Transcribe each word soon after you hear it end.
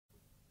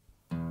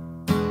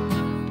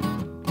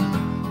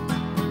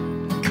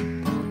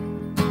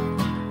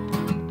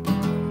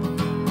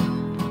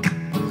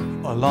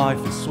Our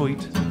life is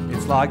sweet,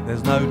 it's like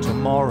there's no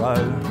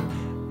tomorrow.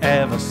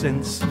 Ever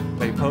since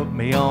they put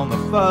me on the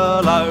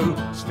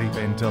furlough,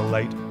 sleeping till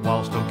late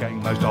while still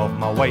getting most of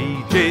my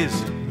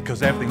wages.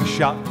 Because everything's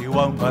shut, you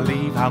won't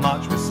believe how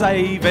much we're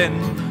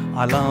saving.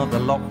 I love the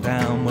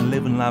lockdown, we're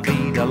living La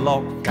Vida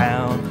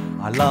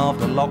lockdown. I love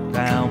the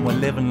lockdown, we're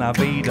living La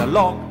Vida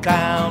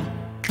lockdown.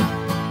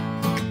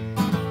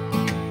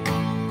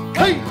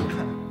 Hey!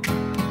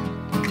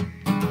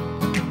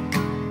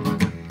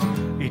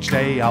 Each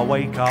day I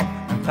wake up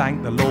and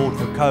thank the Lord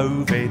for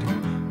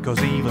COVID.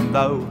 Cause even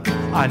though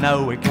I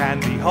know it can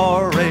be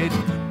horrid,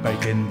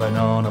 baking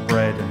banana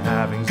bread and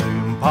having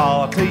Zoom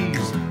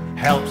parties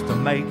helps to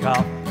make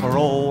up for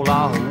all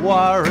our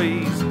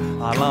worries.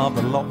 I love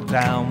the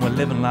lockdown, we're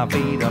living La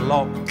Vida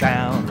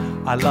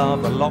lockdown. I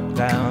love the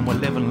lockdown, we're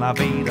living La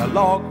Vida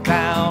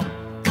lockdown.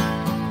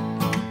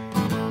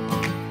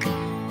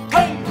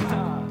 Hey!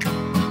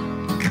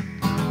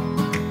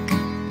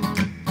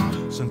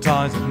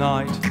 Sometimes at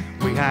night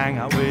we hang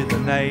out with the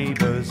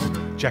neighbours,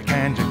 Jack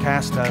and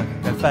Jocasta,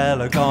 their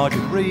fellow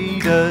Guardian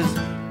readers,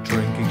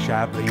 drinking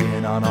Chablis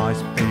in our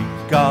nice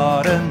big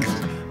gardens.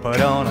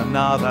 Put on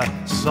another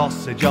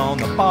sausage on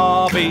the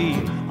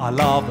barbie. I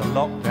love the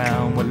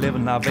lockdown, we're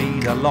living La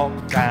Vida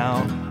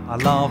lockdown. I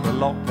love the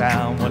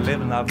lockdown, we're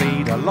living La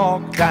Vida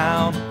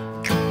lockdown.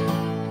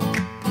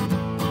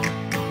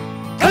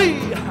 Hey!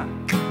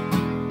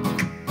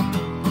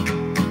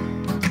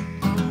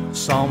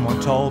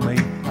 Someone told me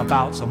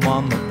about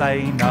someone that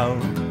they know.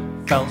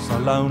 Felt so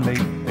lonely,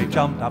 they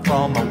jumped out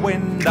from a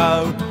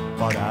window.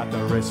 But at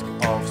the risk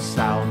of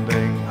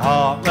sounding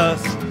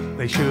heartless,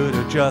 they should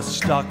have just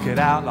stuck it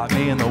out like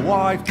me and the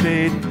wife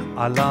did.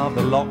 I love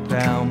the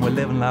lockdown, we're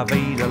living La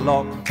Vida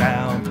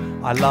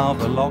lockdown. I love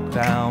the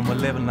lockdown, we're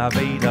living La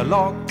Vida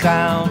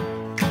lockdown.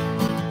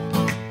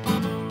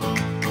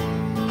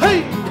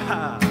 Hey!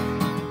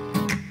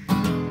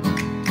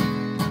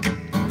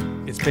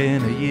 It's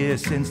been a year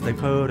since they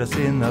put us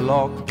in the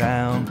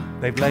lockdown.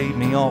 They've laid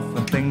me off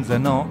and things are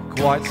not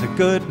quite so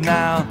good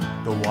now.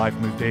 The wife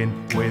moved in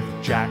with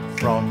Jack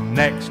from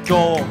next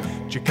door.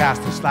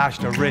 Jocasta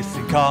slashed her wrist,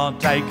 he can't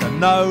take her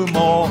no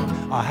more.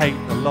 I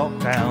hate the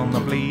lockdown, the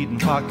bleeding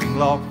fucking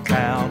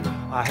lockdown.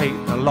 I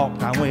hate the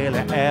lockdown, will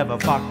it ever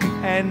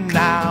fucking end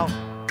now?